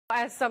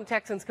As some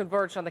Texans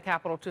converged on the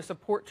Capitol to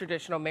support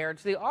traditional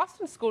marriage, the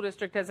Austin School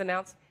District has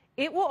announced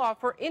it will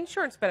offer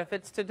insurance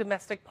benefits to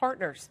domestic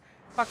partners.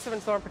 Fox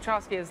 7's Lauren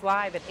Petrowski is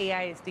live at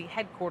AISD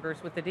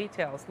headquarters with the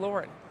details.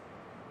 Lauren.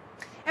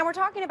 And we're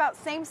talking about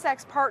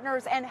same-sex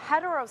partners and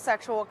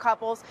heterosexual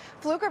couples.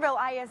 Pflugerville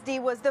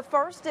ISD was the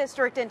first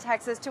district in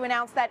Texas to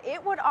announce that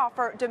it would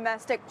offer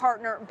domestic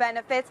partner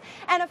benefits.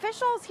 And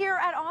officials here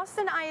at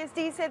Austin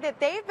ISD said that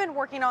they've been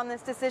working on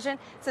this decision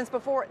since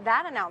before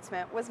that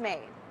announcement was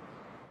made.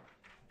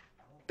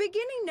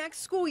 Beginning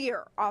next school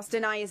year,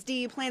 Austin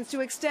ISD plans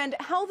to extend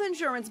health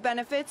insurance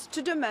benefits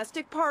to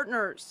domestic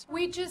partners.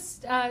 We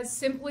just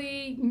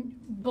simply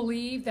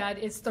believe that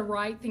it's the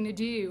right thing to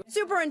do.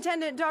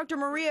 Superintendent Dr.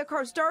 Maria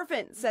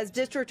Karstarfin says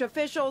district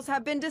officials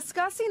have been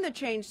discussing the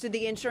change to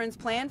the insurance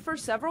plan for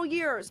several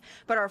years,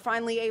 but are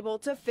finally able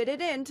to fit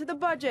it into the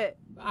budget.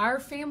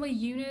 Our family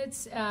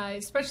units,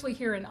 especially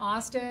here in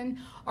Austin,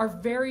 are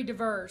very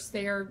diverse.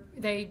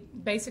 They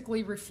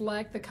basically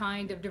reflect the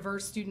kind of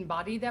diverse student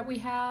body that we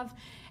have.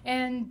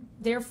 And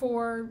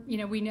therefore,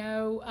 we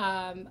know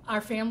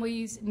our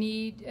families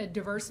need a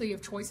diversity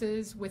of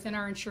choices within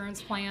our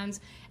insurance plans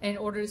in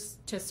order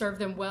to serve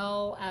them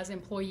well as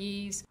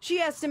employees. She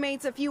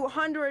estimates a few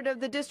hundred of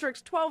the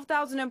district's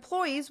 12,000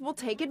 employees will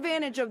take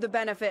advantage of the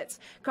benefits,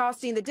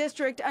 costing the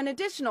district an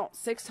additional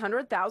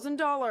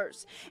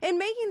 $600,000. In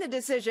making the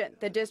decision,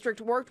 the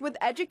district worked with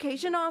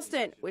Education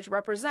Austin, which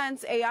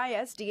represents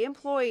AISD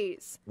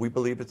employees. We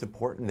believe it's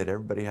important that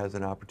everybody has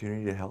an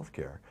opportunity to health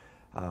care.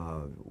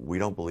 We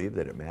don't believe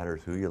that it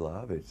matters who you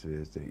love. It's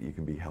that you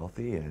can be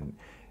healthy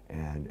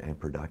and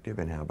productive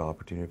and have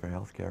opportunity for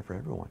health care for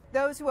everyone.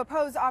 Those who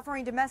oppose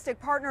offering domestic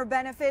partner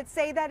benefits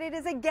say that it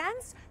is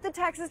against the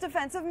Texas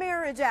Defense of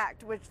Marriage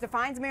Act, which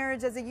defines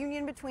marriage as a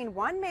union between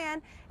one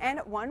man and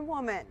one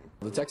woman.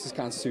 The Texas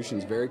Constitution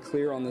is very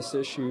clear on this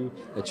issue,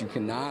 that you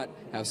cannot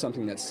have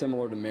something that's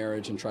similar to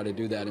marriage and try to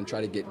do that and try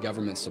to get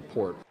government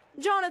support.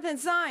 Jonathan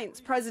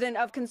Sines, president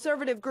of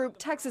conservative group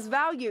Texas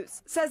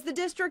Values, says the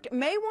district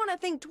may want to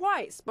think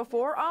twice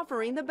before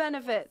offering the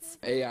benefits.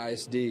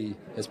 AISD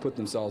has put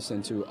themselves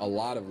into a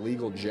lot of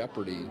legal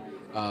jeopardy,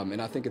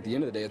 and I think at the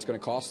end of the day it's going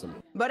to cost them.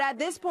 But at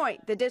this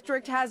point, the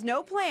district has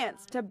no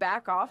plans to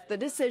back off the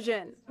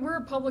decision. We're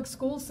a public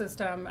school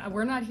system.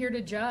 We're not here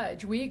to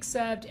judge. We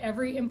accept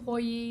every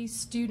employee,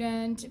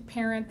 student,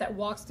 parent that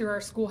walks through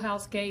our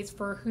schoolhouse gates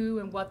for who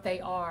and what they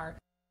are.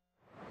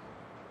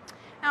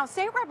 Now,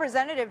 State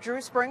Representative Drew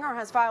Springer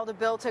has filed a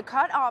bill to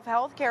cut off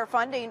health care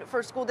funding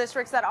for school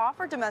districts that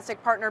offer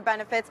domestic partner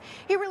benefits.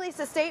 He released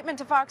a statement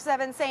to Fox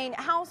 7 saying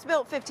House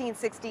Bill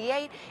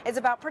 1568 is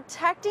about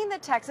protecting the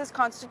Texas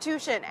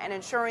Constitution and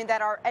ensuring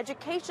that our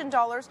education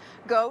dollars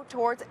go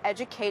towards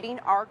educating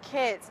our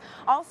kids.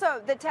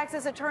 Also, the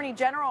Texas Attorney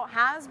General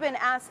has been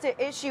asked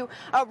to issue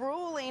a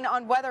ruling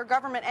on whether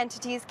government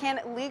entities can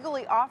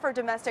legally offer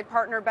domestic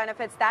partner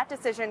benefits. That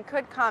decision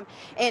could come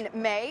in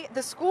May.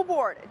 The school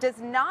board does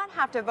not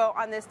have to vote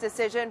on this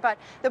decision, but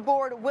the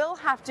board will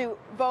have to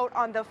vote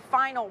on the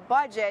final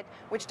budget,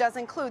 which does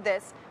include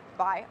this,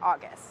 by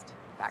August.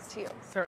 Back to you.